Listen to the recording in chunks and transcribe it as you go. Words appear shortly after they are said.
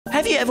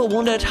Have you ever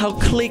wondered how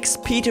Clicks,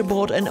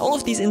 Peterboard and all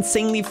of these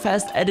insanely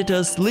fast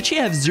editors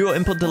literally have zero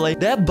input delay?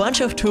 There are a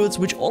bunch of tools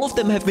which all of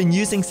them have been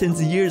using since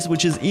years,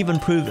 which is even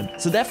proven.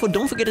 So therefore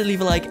don't forget to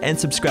leave a like and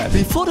subscribe.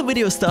 Before the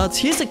video starts,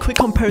 here's a quick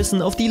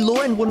comparison of the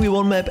low-end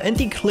 1v1 map and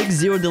the Click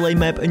zero delay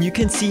map, and you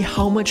can see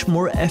how much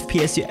more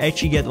FPS you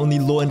actually get on the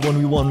low-end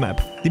 1v1 map.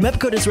 The map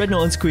code is right now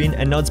on screen,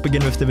 and now let's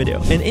begin with the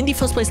video. And in the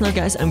first place now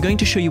guys, I'm going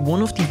to show you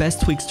one of the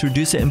best tweaks to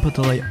reduce the input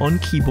delay on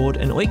keyboard,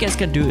 and all you guys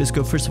gotta do is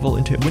go first of all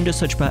into a Windows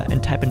search bar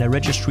and type in the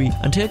registry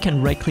until you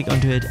can right click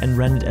onto it and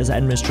run it as an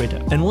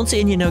administrator. And once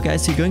you're in here now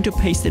guys, you're going to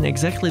paste in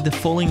exactly the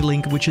following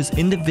link, which is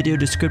in the video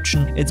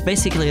description. It's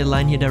basically a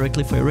line here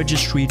directly for your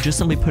registry. Just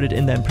simply put it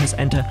in there and press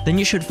enter. Then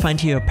you should find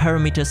here your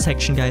parameters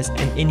section guys,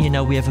 and in here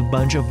now we have a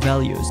bunch of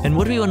values. And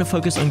what we want to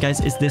focus on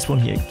guys is this one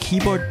here,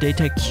 keyboard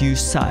data queue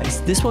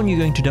size. This one you're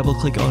going to double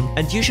click on,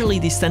 and usually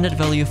the standard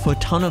value for a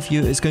ton of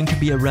you is going to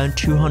be around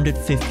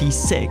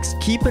 256.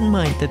 Keep in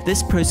mind that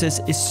this process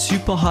is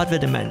super hardware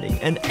demanding,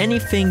 and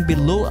anything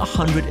below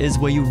 100 is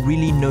where you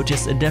really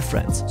notice a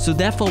difference. So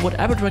therefore what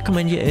I would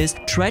recommend here is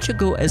try to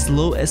go as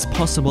low as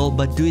possible,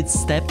 but do it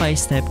step by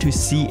step to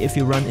see if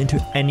you run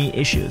into any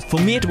issues. For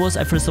me it was,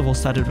 I first of all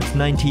started with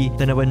 90,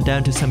 then I went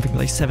down to something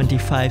like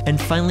 75, and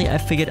finally I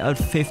figured out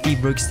 50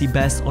 works the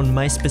best on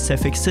my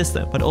specific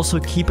system. But also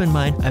keep in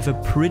mind I have a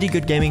pretty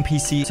good gaming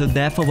PC, so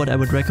therefore what I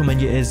would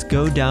recommend you is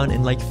go down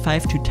in like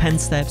 5 to 10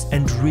 steps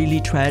and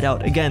really try it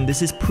out. Again,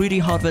 this is pretty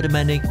hardware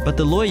demanding, but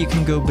the lower you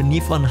can go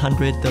beneath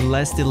 100, the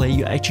less delay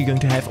you're actually going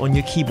to have on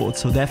your keyboard,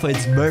 so therefore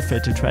it's worth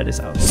it to try this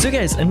out. So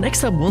guys, and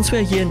next up, once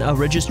we're here in our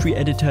registry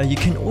editor, you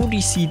can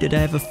already see that I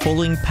have a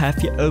following path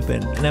here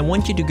open, and I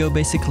want you to go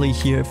basically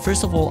here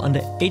first of all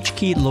under H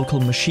key local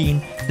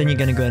machine, then you're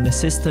gonna go into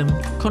system,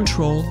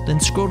 control,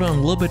 then scroll down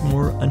a little bit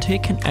more until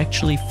you can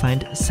actually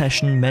find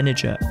session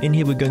manager. In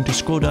here we're going to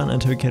scroll down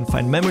until we can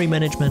find memory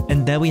management,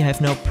 and there we have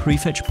now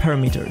prefetch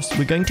parameters.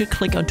 We're going to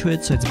click onto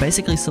it, so it's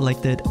basically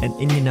selected, and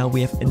in here now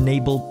we have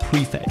enable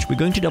prefetch. We're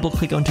going to double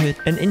click onto it,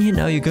 and in here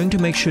now you're going to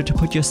make sure to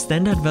put your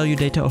standard value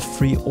data of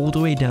 3 all the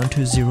way down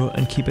to 0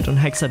 and keep it on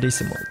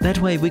hexadecimal. That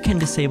way we can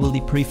disable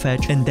the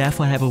prefetch and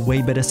therefore have a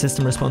way better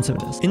system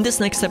responsiveness. In this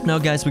next step now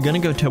guys, we're gonna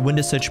go to our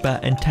Windows search bar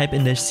and type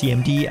in the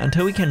CMD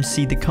until we can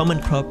see the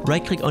command prop,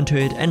 right click onto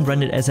it and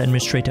run it as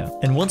administrator.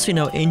 And once we're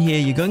now in here,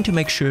 you're going to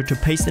make sure to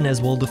paste in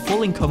as well the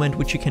following command,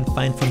 which you can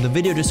find from the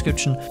video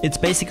description. It's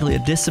basically a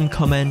DISM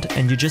command,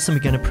 and you're just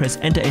simply gonna press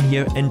enter in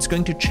here, and it's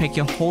going to check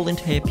your whole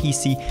entire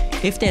PC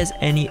if there's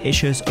any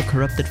issues or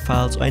corrupted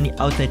files or any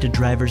outdated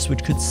drivers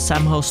which could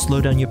somehow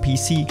slow down your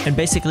PC, and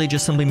basically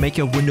just simply make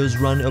your Windows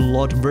run a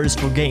lot worse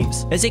for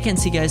games. As you can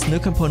see guys, no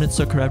components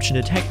or corruption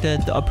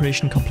detected, the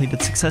operation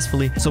completed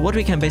successfully. So what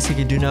we can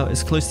basically do now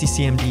is close the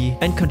CMD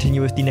and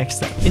continue with the next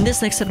step. In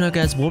this next step now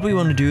guys, what we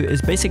want to do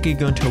is basically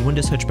go into a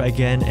Windows search bar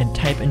again and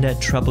type in that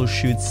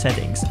troubleshoot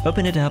settings.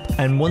 Open it up,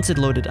 and once it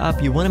loaded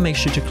up, you want to make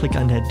sure to click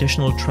on the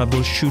additional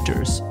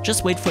troubleshooters.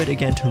 Just wait for it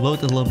again to load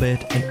a little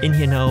bit, and in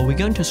here now we're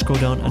going to scroll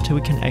down until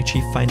we can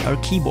actually find our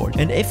keyboard.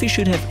 And if we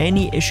should have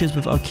any issues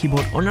with our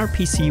keyboard on our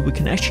PC, we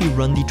can actually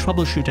run the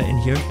troubleshooter in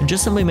here, and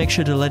just simply make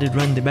sure to let it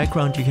run in the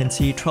background. You can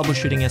see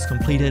troubleshooting has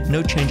completed,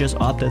 no changes or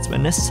updates were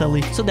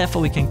necessary, so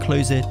therefore we can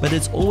close it. But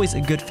it's always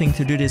a good thing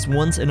to do this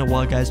once in a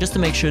while guys, just to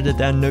make sure that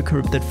there are no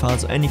corrupted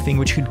files or anything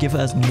which could give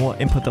us more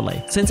input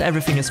delay. Since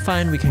everything is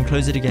fine, we can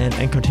close it again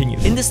and continue.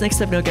 In this next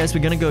step now guys,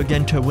 we're gonna go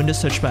again to a Windows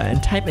search bar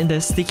and type in the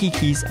sticky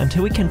keys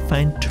until we can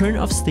find turn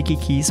off sticky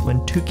keys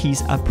when 2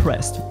 keys are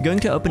pressed. We're going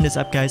to open this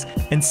up guys,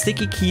 and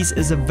sticky keys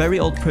is a very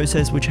old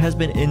process which has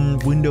been in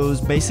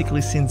Windows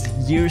basically since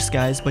years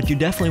guys, but you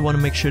definitely want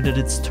to make sure that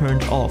it's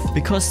turned off,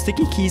 because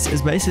sticky keys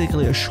is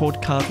basically a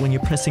shortcut when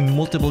you're pressing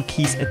multiple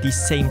keys at the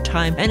same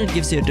time, and it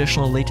gives you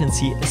additional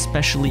latency,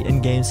 especially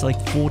in games like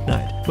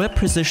Fortnite, where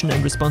precision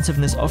and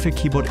responsiveness of your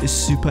keyboard is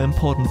super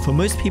important. For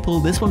most people,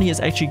 this one here is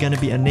actually going to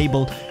be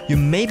enabled. You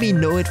maybe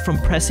know it from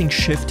pressing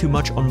shift too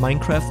much on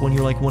Minecraft when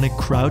you like want to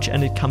crouch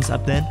and it comes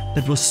up then.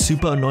 That was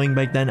super annoying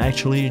back then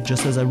actually,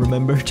 just as I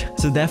remembered.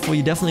 So therefore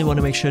you definitely want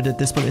to make sure that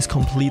this one is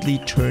completely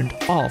turned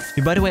off.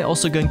 You're by the way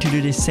also going to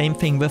do the same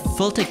thing with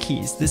filter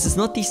keys. This is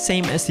not the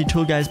same as the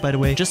tool guys by the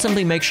way. Just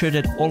simply make sure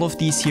that all of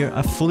these here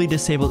are fully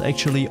disabled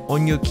actually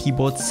on your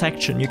keyboard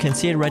section. You can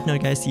see it right now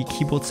guys, the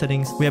keyboard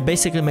settings. We are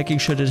basically making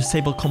sure to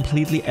disable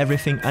completely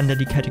everything under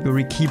the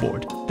category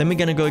keyboard. Then we're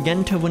gonna go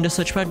again to Windows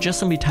search bar, just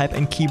simply type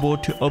in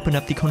keyboard to open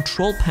up the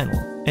control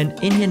panel. And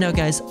in here now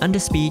guys, under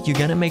speed, you're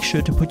gonna make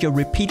sure to put your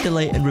repeat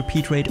delay and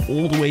repeat rate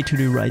all the way to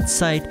the right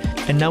side.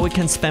 And now we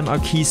can spam our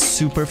keys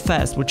super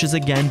fast, which is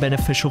again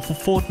beneficial for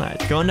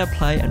Fortnite. Go on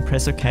apply and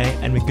press OK,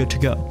 and we're good to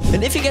go.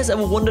 And if you guys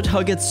ever wondered how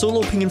I get so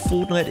low ping in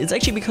Fortnite, it's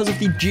actually because of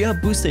the GR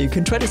booster. You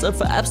can try this out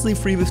for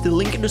absolutely free with the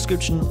link in the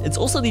description. It's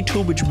also the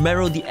tool which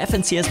Mero, the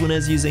FNCS winner,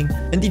 is using.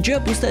 And the GR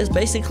booster is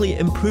basically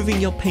improving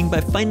your ping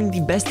by finding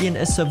the best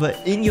DNS server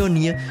in your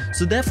near.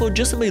 So therefore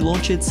just simply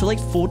launch it,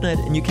 select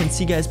Fortnite, and you can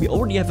see guys, we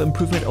already have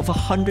improved improvement of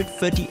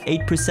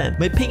 138%.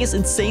 My ping is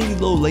insanely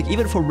low, like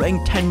even for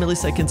rank 10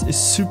 milliseconds is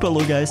super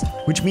low, guys,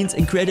 which means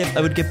in creative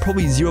I would get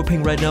probably 0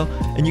 ping right now.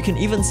 And you can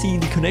even see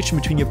the connection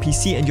between your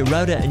PC and your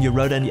router and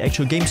the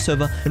actual game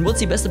server. And what's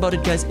the best about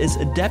it, guys, is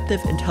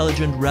adaptive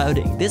intelligent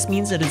routing. This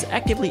means that it's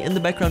actively in the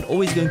background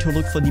always going to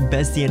look for the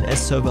best DNS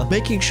server,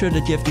 making sure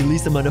that you have the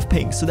least amount of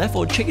ping. So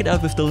therefore check it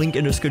out with the link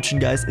in the description,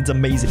 guys. It's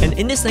amazing. And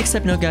in this next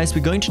step now, guys,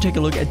 we're going to take a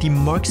look at the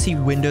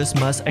MarkC Windows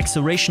mouse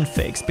acceleration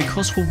fix,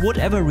 because for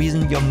whatever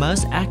reason your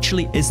mouse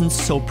actually isn't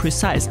so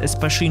precise,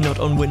 especially not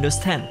on Windows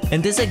 10.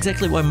 And this is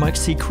exactly why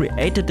MarkC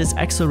created this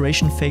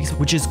acceleration fix,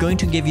 which is going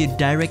to give you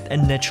direct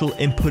and natural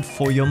input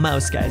for your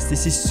mouse, guys.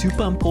 This is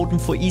super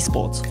important for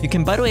esports. You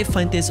can, by the way,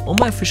 find this on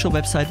my official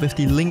website with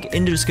the link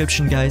in the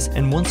description, guys.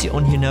 And once you're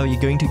on here now,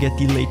 you're going to get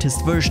the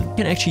latest version. You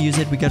can actually use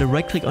it. We gotta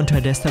right click onto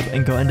our desktop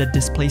and go under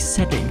display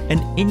setting.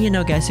 And in here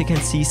now, guys, you can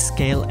see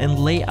scale and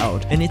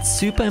layout. And it's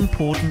super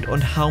important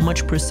on how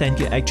much percent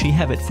you actually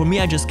have it. For me,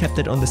 I just kept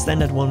it on the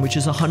standard one, which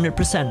is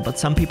 100%, but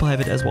some people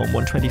have it as well,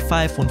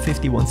 125,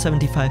 150,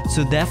 175.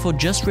 So therefore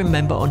just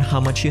remember on how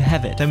much you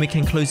have it. Then we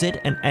can close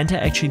it and enter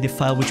actually the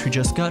file which we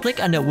just got.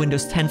 Click under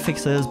Windows 10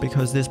 fixes,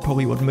 because this is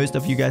probably what most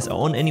of you guys are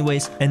on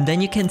anyways. And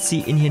then you can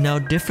see in here now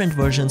different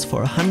versions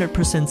for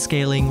 100%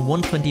 scaling,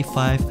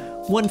 125,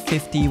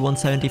 150,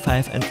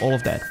 175 and all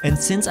of that. And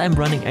since I'm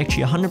running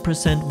actually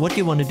 100%, what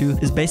you want to do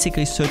is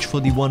basically search for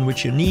the one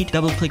which you need,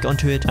 double click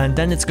onto it, and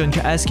then it's going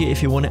to ask you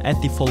if you want to add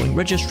the following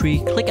registry.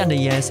 Click under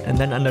yes and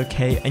then under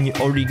OK, and you're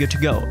already good to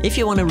go. If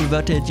you want to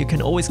revert it, you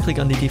can always click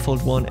on the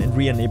default one and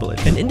re-enable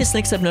it. And in this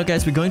next step now,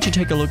 guys, we're going to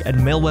take a look at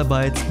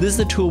Malwarebytes. This is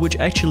a tool which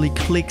actually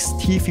clicks,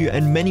 TView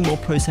and many more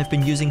pros have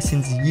been using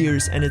since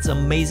years, and it's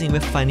amazing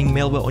with finding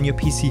malware on your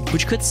PC,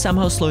 which could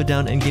somehow slow it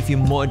down and give you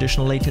more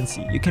additional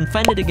latency. You can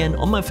find it again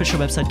on my official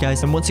website,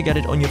 guys, and once you get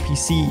it on your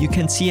PC, you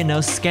can see a now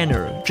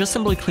scanner. Just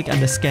simply click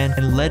under scan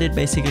and let it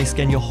basically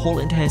scan your whole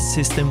entire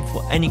system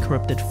for any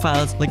corrupted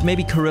files, like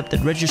maybe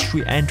corrupted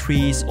registry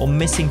entries or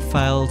missing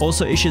files,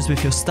 also issues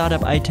with your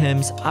startup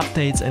items,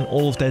 updates and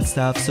all of that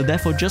stuff. So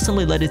therefore just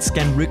simply let it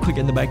scan real quick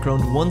in the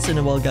background. Once in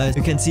a while, guys,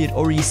 you can see it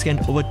already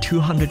scanned over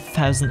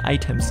 200,000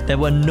 items. There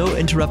were no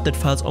interrupted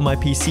files on my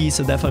PC,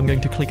 so therefore I'm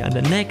going to click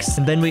under next,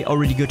 and then we're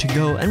already good to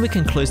go and we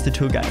can close the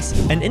tool, guys.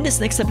 And in this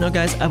next step now,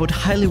 guys, I would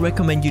highly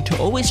recommend you to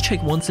always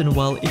check once in a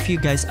while if you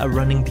guys are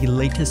running the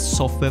latest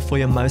software for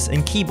your mouse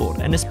and keyboard.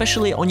 And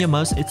especially on your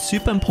mouse, it's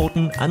super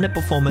important under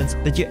performance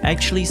that you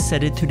actually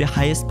set it to the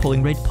highest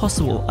polling rate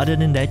possible. Other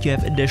than that, you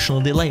have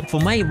additional delay. For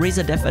my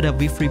Razer DevEdit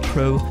V3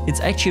 Pro, it's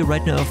actually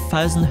right now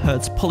 1000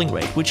 Hz polling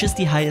rate, which is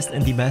the highest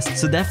and the best.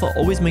 So therefore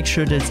always make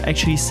sure that it's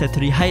actually set to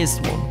the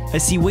highest one. I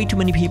see way too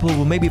many people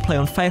will maybe play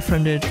on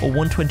 500 or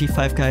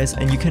 125, guys,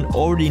 and you can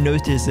already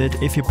notice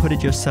it if you put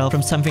it yourself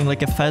from something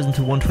like 1000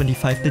 to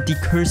 125 that the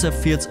cursor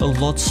feels a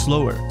lot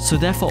slower. So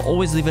therefore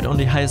always leave it on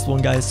the highest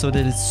one, guys, so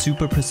that it's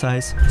super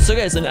precise. So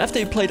guys, and after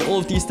you played all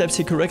of these steps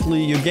here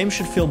correctly, your game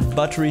should feel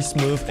buttery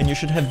smooth and you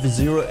should have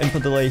 0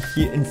 input delay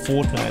here in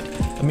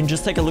Fortnite. I mean,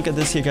 just take a look at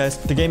this here, guys.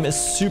 The game is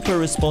super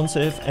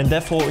responsive and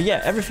therefore,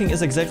 yeah, everything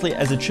is exactly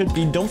as it should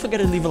be. Don't forget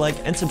to leave a like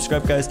and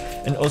subscribe, guys,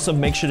 and also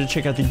make sure to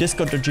check out the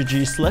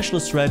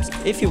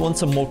discord.gg/leStripeZ if you want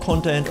some more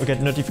content or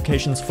get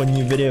notifications for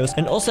new videos.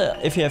 And also,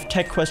 if you have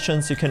tech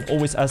questions, you can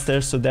always ask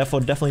there, so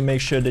therefore definitely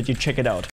make sure that you check it out.